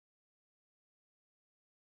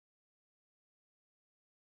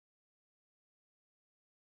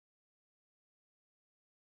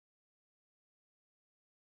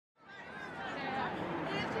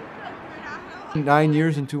9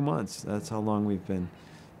 years and 2 months. That's how long we've been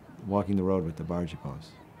walking the road with the Barjebos.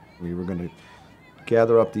 We were going to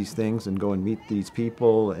gather up these things and go and meet these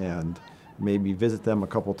people and maybe visit them a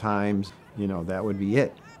couple times. You know, that would be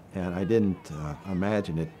it. And I didn't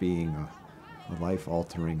imagine it being a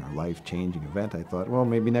life-altering or life-changing event. I thought, well,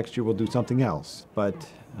 maybe next year we'll do something else. But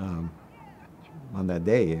on that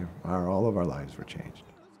day, all of our lives were changed.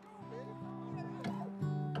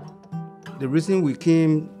 The reason we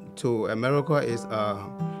came to America is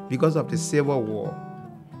because of the Civil War,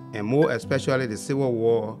 and more especially the Civil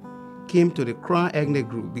War came to the Crown ethnic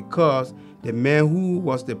group because the man who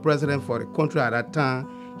was the president for the country at that time,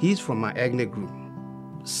 he's from my ethnic group.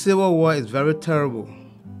 Civil War is very terrible.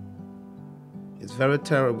 It's very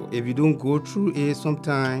terrible. If you don't go through it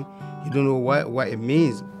sometimes, you don't know what it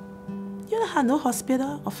means. You don't have no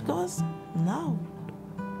hospital, of course? No.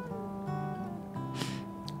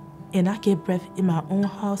 And I gave birth in my own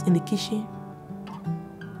house, in the kitchen,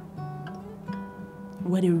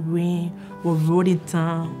 where the rain was rolling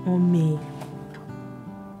down on me.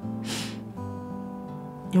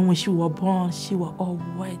 And when she was born, she was all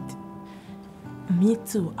wet. Me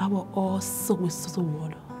too, I was all soaked with salt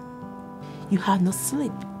water. You have no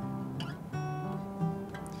sleep.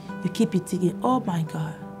 You keep it thinking, oh my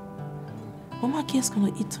God, what my kids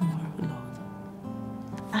gonna eat tomorrow, Lord?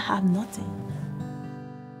 I have nothing.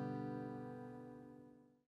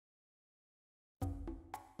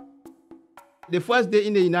 The first day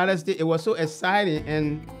in the United States, it was so exciting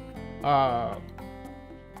and a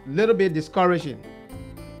little bit discouraging.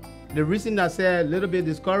 The reason I said a little bit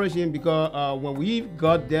discouraging because when we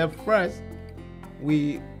got there first,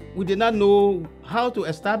 we did not know how to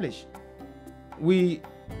establish. We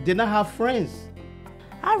did not have friends.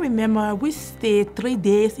 I remember we stayed 3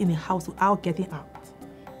 days in the house without getting out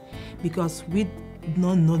because we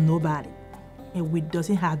don't know nobody and we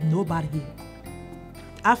doesn't have nobody here.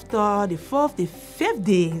 After the 4th, the 5th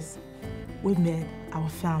days, we met our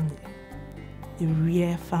family, the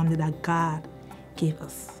real family that God gave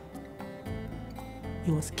us.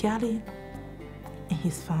 It was Kelly and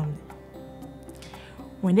his family.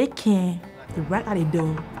 When they came, they rapped at the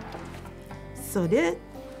door. So they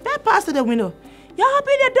passed to the window. Y'all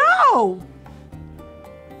open the door!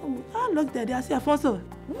 I looked at it, I said, Alfonso,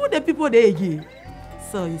 who the people there again?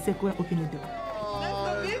 So he said, go and open the door.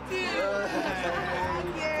 Nice to meet you.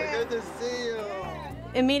 Good to see you.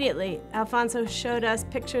 Immediately, Alfonso showed us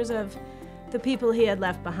pictures of the people he had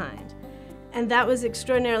left behind. And that was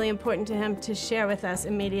extraordinarily important to him to share with us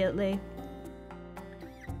immediately.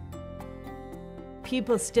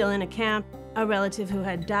 People still in a camp, a relative who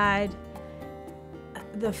had died,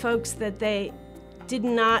 the folks that they did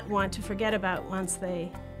not want to forget about once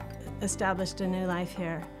they established a new life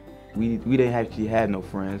here. We didn't actually have no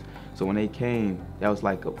friends, so when they came, that was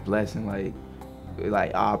like a blessing.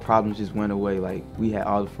 Like our problems just went away. Like we had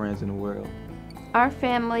all the friends in the world. Our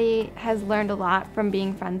family has learned a lot from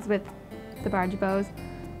being friends with the Barjebos.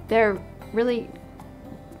 They're really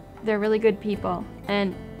good people,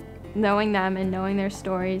 and knowing them and knowing their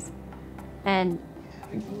stories, and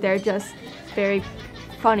they're just very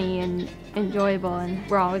funny and enjoyable, and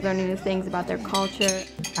we're always learning new things about their culture.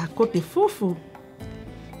 I cooked the fufu.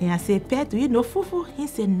 And I said, Pat, do you know fufu? He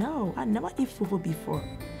said, no, I never eat fufu before.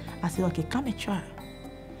 I said, okay, come and try.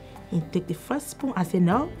 He take the first spoon. I said,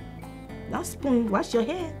 no, that spoon, wash your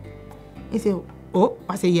hand. He said, oh,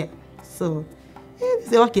 I said, yeah. So he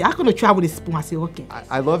said, okay, I'm gonna try with the spoon. I said, okay.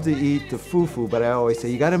 I love to eat the fufu, but I always say,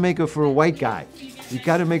 you gotta make it for a white guy. You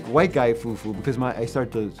gotta make white guy fufu because I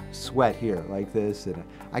start to sweat here like this, and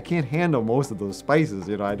I can't handle most of those spices,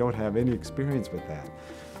 you know, I don't have any experience with that.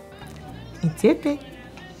 He dip it,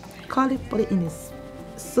 call it, put it in his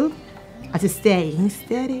soup. I said, steady, he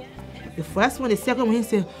steady. The first one, the second one, he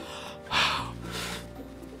said,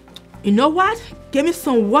 you know what? Give me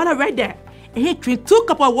some water right there. And he drank 2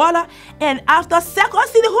 cups of water, and after a second, I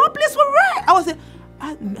see the whole place was red.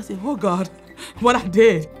 I said, oh God, what I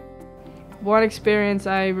did. One experience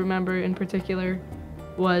I remember in particular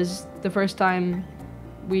was the first time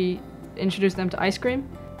we introduced them to ice cream.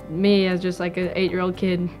 Me as just like an 8-year-old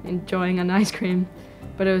kid enjoying an ice cream,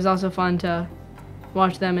 but it was also fun to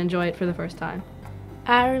watch them enjoy it for the first time.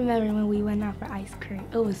 I remember when we went out for ice cream.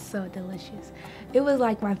 It was so delicious. It was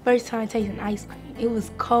like my first time tasting ice cream. It was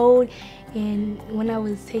cold, and when I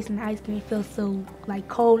was tasting the ice cream, it felt so like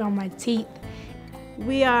cold on my teeth.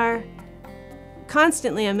 We are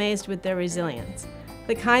constantly amazed with their resilience.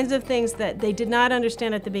 The kinds of things that they did not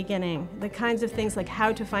understand at the beginning, the kinds of things like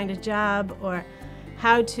how to find a job or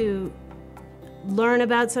how to learn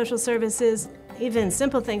about social services, even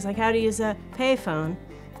simple things like how to use a payphone,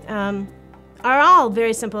 are all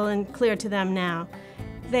very simple and clear to them now.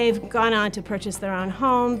 They've gone on to purchase their own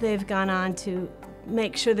home. They've gone on to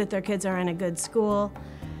make sure that their kids are in a good school.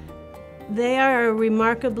 They are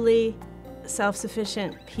remarkably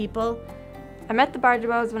self-sufficient people. I met the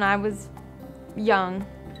Barjebos when I was young.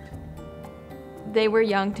 They were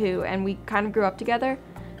young too, and we kind of grew up together.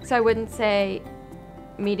 So I wouldn't say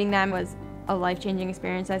meeting them was a life-changing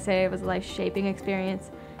experience. I say it was a life-shaping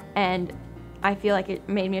experience, and I feel like it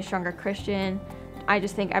made me a stronger Christian. I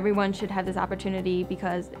just think everyone should have this opportunity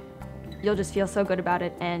because you'll just feel so good about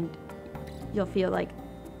it, and you'll feel like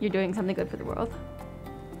you're doing something good for the world.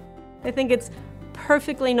 I think it's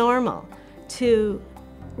perfectly normal to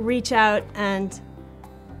reach out and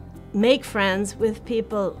make friends with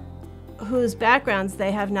people whose backgrounds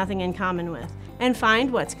they have nothing in common with, and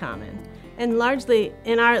find what's common. And largely,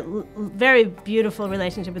 in our very beautiful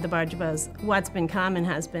relationship with the Barjebos, what's been common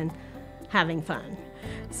has been having fun.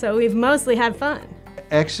 So we've mostly had fun.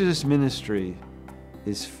 Exodus ministry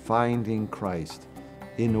is finding Christ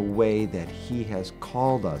in a way that he has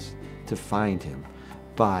called us to find him,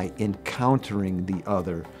 by encountering the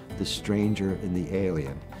other, the stranger and the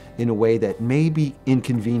alien, in a way that may be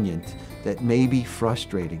inconvenient, that may be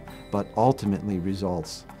frustrating, but ultimately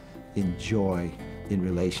results in joy, in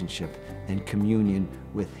relationship, and communion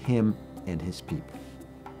with him and his people.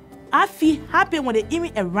 I feel happy when they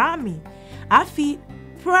even around me. I feel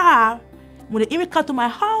proud when they even come to my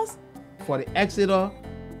house. For the Exeter,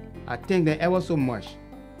 I thank them ever so much.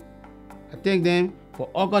 I thank them for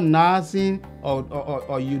organizing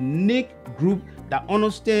a unique group that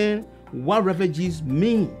understand what refugees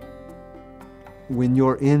mean. When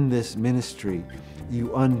you're in this ministry,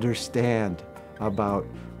 you understand about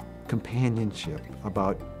companionship,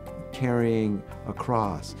 about carrying a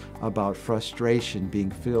cross, about frustration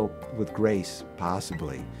being filled with grace,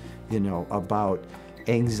 possibly, about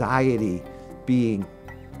anxiety being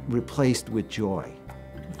replaced with joy.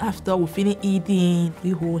 After we finished eating,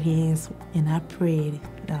 we hold hands and I prayed.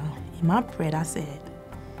 Now, in my prayer, I said,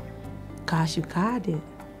 God, you got it.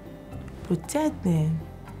 Protect them,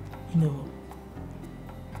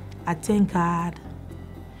 I thank God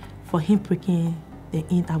for him breaking them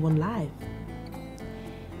in our life.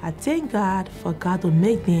 I thank God for God to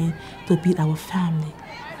make them to be our family.